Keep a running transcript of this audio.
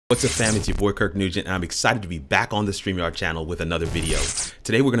What's up fam, it's your boy Kirk Nugent and I'm excited to be back on the StreamYard channel with another video.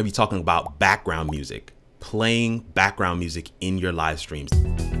 Today we're going to be talking about background music, playing background music in your live streams.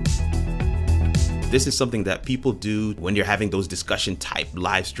 This is something that people do when you're having those discussion type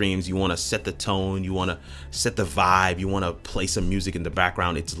live streams. You want to set the tone, you want to set the vibe, you want to play some music in the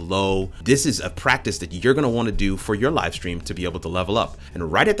background. It's low. This is a practice that you're going to want to do for your live stream to be able to level up.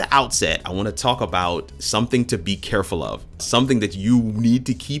 And right at the outset, I want to talk about something to be careful of, something that you need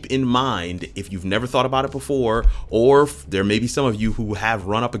to keep in mind if you've never thought about it before, or there may be some of you who have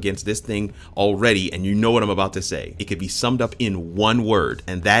run up against this thing already and you know what I'm about to say. It could be summed up in one word,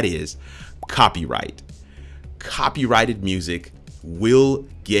 and that is copyright. Copyrighted music will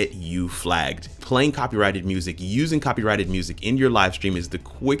get you flagged. Playing copyrighted music, using copyrighted music in your live stream is the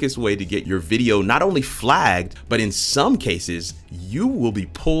quickest way to get your video not only flagged, but in some cases, you will be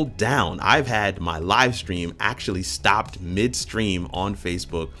pulled down. I've had my live stream actually stopped midstream on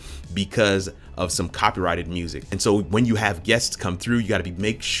Facebook because of some copyrighted music. And so when you have guests come through, you got to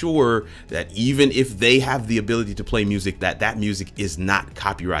make sure that even if they have the ability to play music, that music is not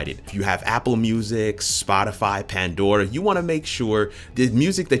copyrighted. If you have Apple Music, Spotify, Pandora, you want to make sure the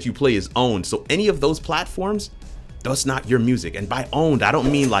music that you play is owned. So any of those platforms, that's not your music. And by owned, I don't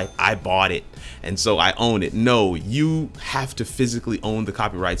mean like I bought it and so I own it. No, you have to physically own the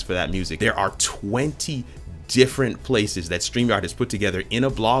copyrights for that music. There are 20 different places that StreamYard has put together in a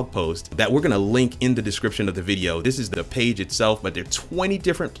blog post that we're going to link in the description of the video. This is the page itself, but there are 20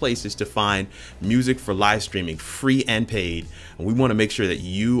 different places to find music for live streaming, free and paid. And we want to make sure that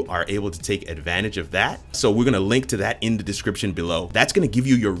you are able to take advantage of that. So we're going to link to that in the description below. That's going to give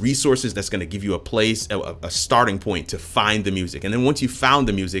you your resources. That's going to give you a place, a starting point to find the music. And then once you found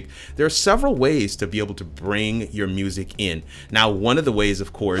the music, there are several ways to be able to bring your music in. Now, one of the ways,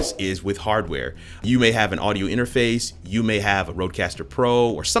 of course, is with hardware. You may have an audio interface, you may have a Rodecaster Pro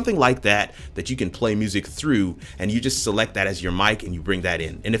or something like that you can play music through, and you just select that as your mic and you bring that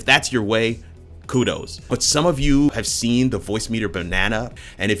in. And if that's your way, kudos. But some of you have seen the Voicemeeter Banana,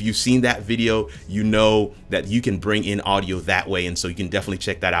 and if you've seen that video, you know that you can bring in audio that way, and so you can definitely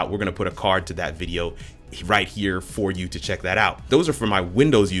check that out. We're going to put a card to that video right here for you to check that out. Those are for my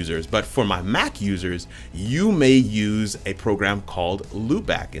Windows users, but for my Mac users, you may use a program called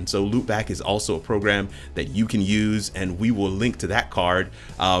Loopback. And so Loopback is also a program that you can use, and we will link to that card.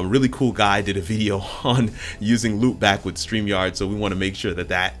 A really cool guy did a video on using Loopback with StreamYard, so we want to make sure that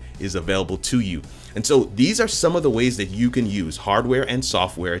that is available to you. And so these are some of the ways that you can use hardware and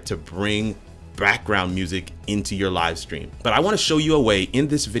software to bring background music into your live stream. But I want to show you a way in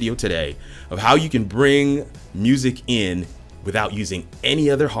this video today of how you can bring music in without using any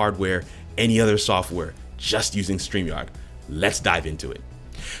other hardware, any other software, just using StreamYard. Let's dive into it.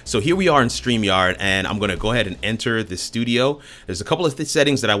 So here we are in StreamYard, and I'm going to go ahead and enter the studio. There's a couple of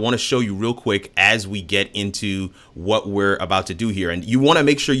settings that I want to show you real quick as we get into what we're about to do here. And you want to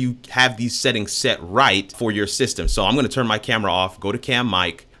make sure you have these settings set right for your system. So I'm going to turn my camera off, go to Cam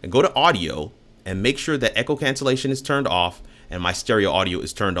Mic, and go to Audio, and make sure that echo cancellation is turned off and my stereo audio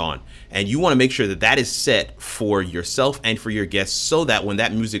is turned on. And you want to make sure that that is set for yourself and for your guests, so that when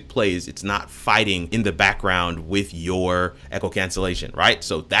that music plays, it's not fighting in the background with your echo cancellation, right?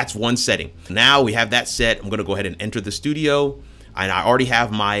 So that's one setting. Now we have that set. I'm going to go ahead and enter the studio. And I already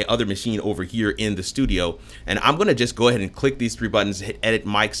have my other machine over here in the studio, and I'm going to just go ahead and click these three buttons, hit edit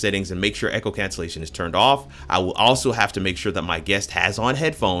mic settings, and make sure echo cancellation is turned off. I will also have to make sure that my guest has on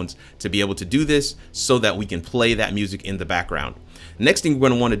headphones to be able to do this, so that we can play that music in the background. Next thing we're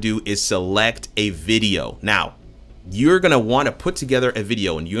going to want to do is select a video. Now, you're going to want to put together a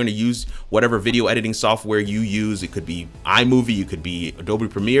video, and you're going to use whatever video editing software you use. It could be iMovie, it could be Adobe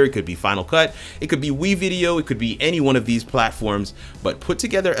Premiere, it could be Final Cut, it could be WeVideo, it could be any one of these platforms. But put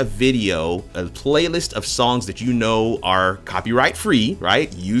together a video, a playlist of songs that you know are copyright free,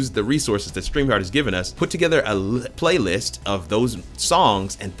 right? Use the resources that StreamYard has given us. Put together a playlist of those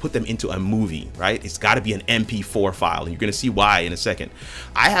songs and put them into a movie, right? It's got to be an MP4 file, and you're going to see why in a second.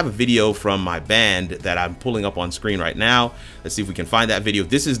 I have a video from my band that I'm pulling up on screen right now. Let's see if we can find that video.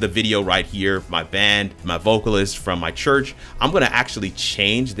 This is the video right here, my band, my vocalist from my church. I'm going to actually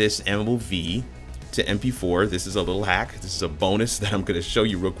change this MOV to MP4. This is a little hack. This is a bonus that I'm going to show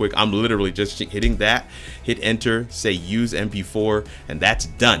you real quick. I'm literally just hitting that, hit enter, say use MP4, and that's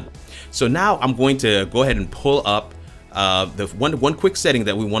done. So now I'm going to go ahead and pull up the one quick setting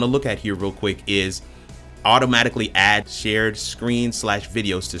that we want to look at here real quick is automatically add shared screen /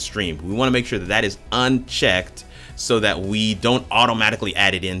 videos to stream. We want to make sure that that is unchecked, so that we don't automatically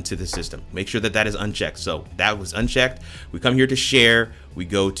add it into the system. Make sure that that is unchecked. So that was unchecked. We come here to share, we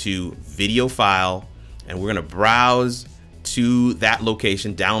go to video file, and we're gonna browse to that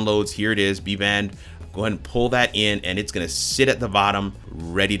location, downloads, here it is, B-band. Go ahead and pull that in, and it's gonna sit at the bottom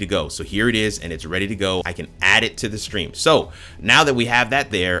ready to go. So here it is, and it's ready to go. I can add it to the stream. So now that we have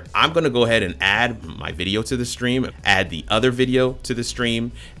that there, I'm gonna go ahead and add my video to the stream, add the other video to the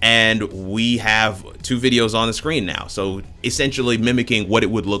stream, and we have 2 videos on the screen now. So essentially mimicking what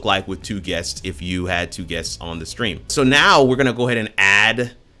it would look like with 2 guests if you had 2 guests on the stream. So now we're gonna go ahead and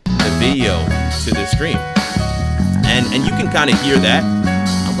add the video to the stream. And you can kind of hear that.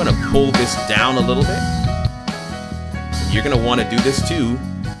 I'm gonna pull this down a little bit. You're gonna wanna do this too,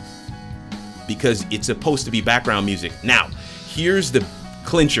 because it's supposed to be background music. Now, here's the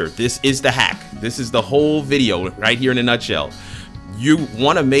clincher. This is the hack. This is the whole video right here in a nutshell. You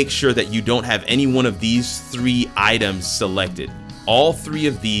wanna make sure that you don't have any one of these 3 items selected. All 3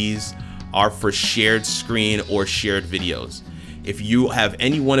 of these are for shared screen or shared videos. If you have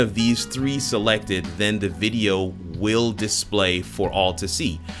any one of these 3 selected, then the video will display for all to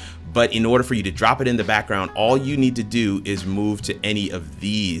see. But in order for you to drop it in the background, all you need to do is move to any of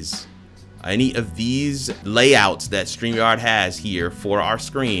these layouts that StreamYard has here for our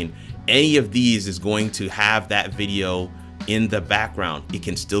screen. Any of these is going to have that video in the background. It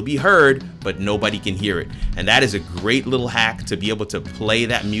can still be heard, but nobody can hear it. And that is a great little hack to be able to play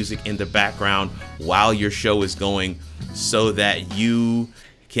that music in the background while your show is going, so that you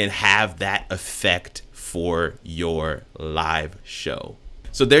can have that effect for your live show.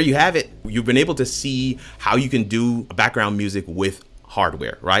 So there you have it. You've been able to see how you can do background music with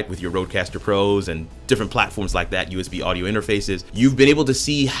hardware, right? With your Rodecaster Pros and different platforms like that, USB audio interfaces. You've been able to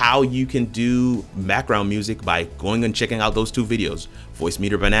see how you can do background music by going and checking out those 2 videos,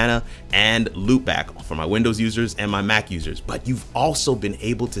 Voicemeeter Banana and Loopback, for my Windows users and my Mac users. But you've also been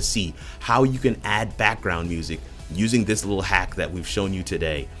able to see how you can add background music using this little hack that we've shown you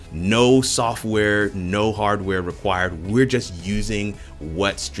today. No software, no hardware required. We're just using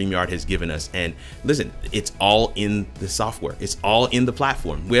what StreamYard has given us. And listen, it's all in the software. It's all in the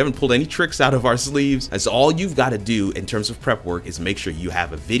platform. We haven't pulled any tricks out of our sleeves. That's all you've got to do in terms of prep work, is make sure you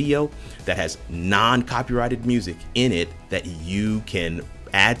have a video that has non-copyrighted music in it that you can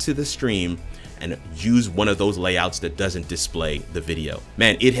add to the stream and use one of those layouts that doesn't display the video.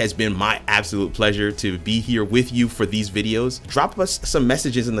 Man, it has been my absolute pleasure to be here with you for these videos. Drop us some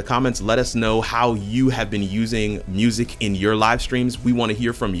messages in the comments. Let us know how you have been using music in your live streams. We want to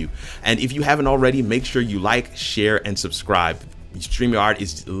hear from you. And if you haven't already, make sure you like, share, and subscribe. StreamYard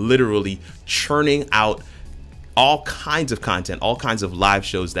is literally churning out all kinds of content, all kinds of live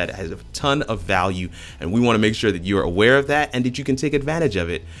shows that has a ton of value, and we want to make sure that you're aware of that and that you can take advantage of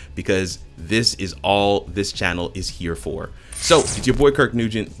it, because this is all this channel is here for. So it's your boy Kirk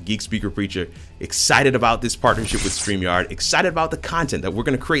Nugent, Geek Speaker Preacher, excited about this partnership with StreamYard, excited about the content that we're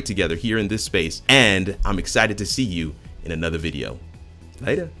going to create together here in this space, and I'm excited to see you in another video.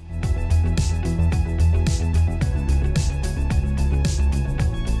 Later.